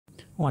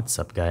What's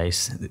up,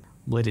 guys?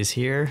 Blade is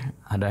here.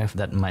 I don't have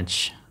that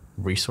much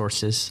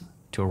resources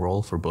to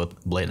roll for both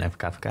Blade and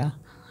Kafka.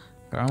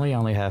 Currently I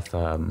only have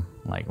 20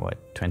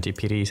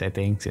 PDs I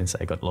think, since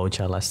I got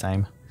Locha last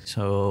time.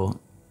 So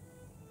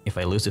if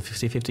I lose the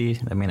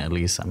 50-50, I mean at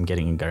least I'm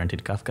getting a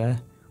guaranteed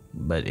Kafka.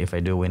 But if I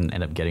do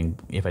end up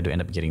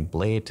getting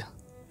Blade,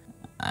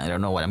 I don't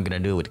know what I'm gonna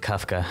do with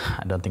Kafka.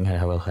 I don't think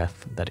I will have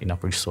that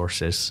enough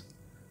resources.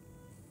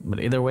 But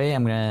either way,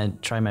 I'm gonna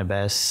try my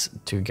best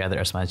to gather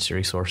as much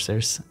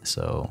resources,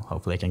 so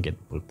hopefully I can get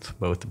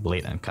both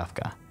Blade and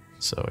Kafka.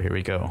 So here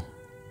we go.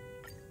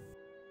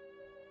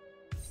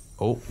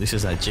 Oh, this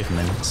is an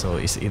achievement, so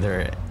it's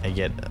either I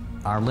get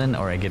Arlen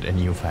or I get a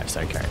new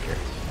 5-star character.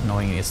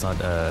 Knowing it's not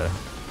the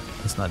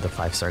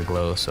 5-star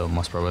glow, so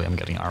most probably I'm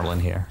getting Arlen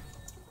here.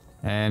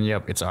 And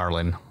yep, it's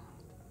Arlen.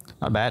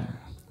 Not bad.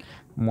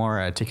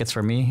 More tickets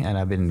for me, and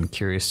I've been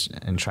curious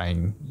and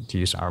trying to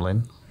use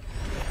Arlen.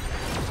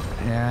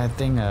 Yeah, I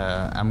think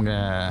I'm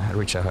gonna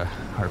reach a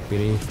hard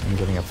pity in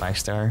getting a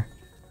 5-star,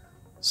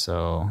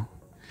 so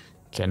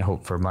can't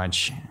hope for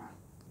much.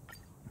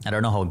 I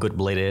don't know how good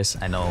Blade is.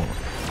 I know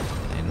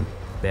in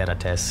beta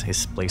test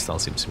his playstyle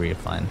seems really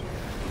fun.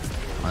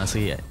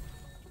 Honestly,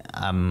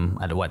 I'm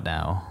at what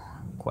now?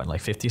 Quite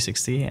like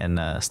 50-60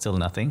 and still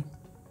nothing.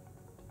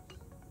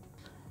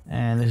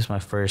 And this is my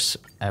first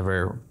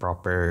ever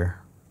proper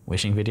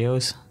wishing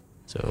videos.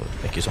 So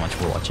thank you so much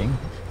for watching.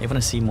 If you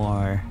want to see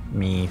more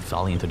me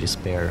falling into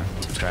despair,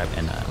 subscribe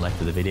and like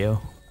to the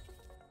video.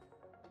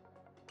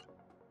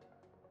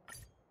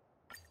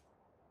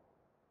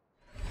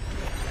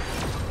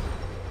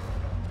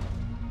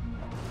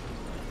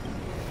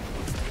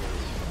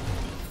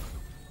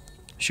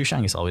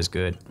 Shushang is always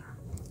good.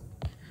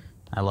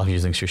 I love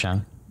using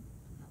Shushang.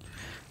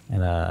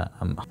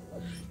 And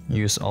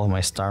use all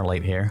my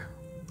Starlight here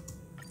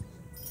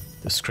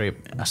to scrape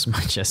as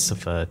much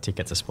of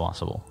tickets as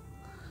possible.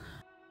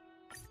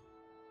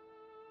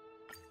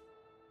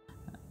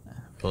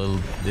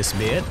 Will this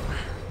be it?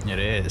 It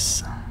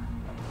is.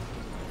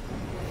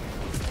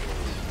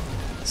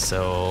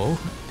 So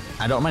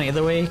I don't mind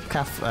either way,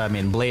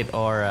 Blade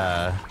or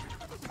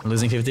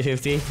losing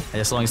 50-50,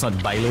 as long as it's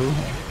not Bailu.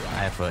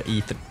 I have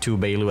E2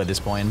 Bailu at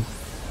this point.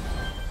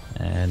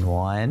 And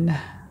 1,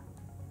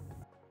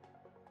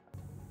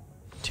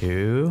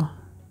 2,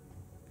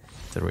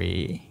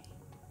 3,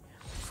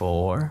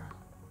 4,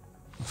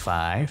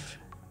 5,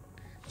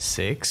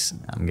 6.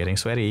 I'm getting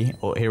sweaty.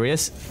 Oh, here he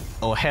is.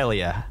 Oh, hell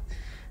yeah.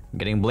 I'm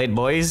getting Blade,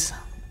 boys.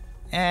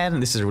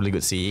 And this is a really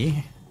good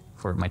CE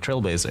for my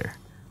Trailblazer.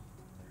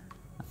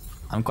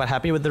 I'm quite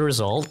happy with the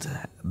result,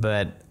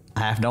 but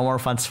I have no more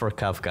funds for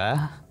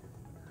Kafka.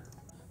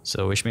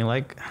 So wish me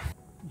luck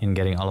in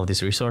getting all of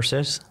these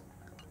resources.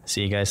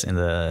 See you guys in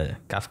the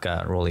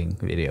Kafka rolling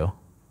video.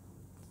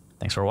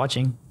 Thanks for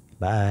watching.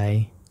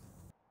 Bye.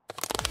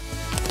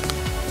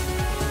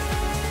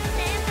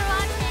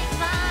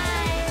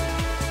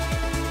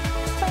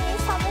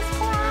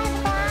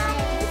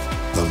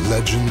 The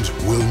legend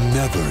will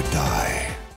never die.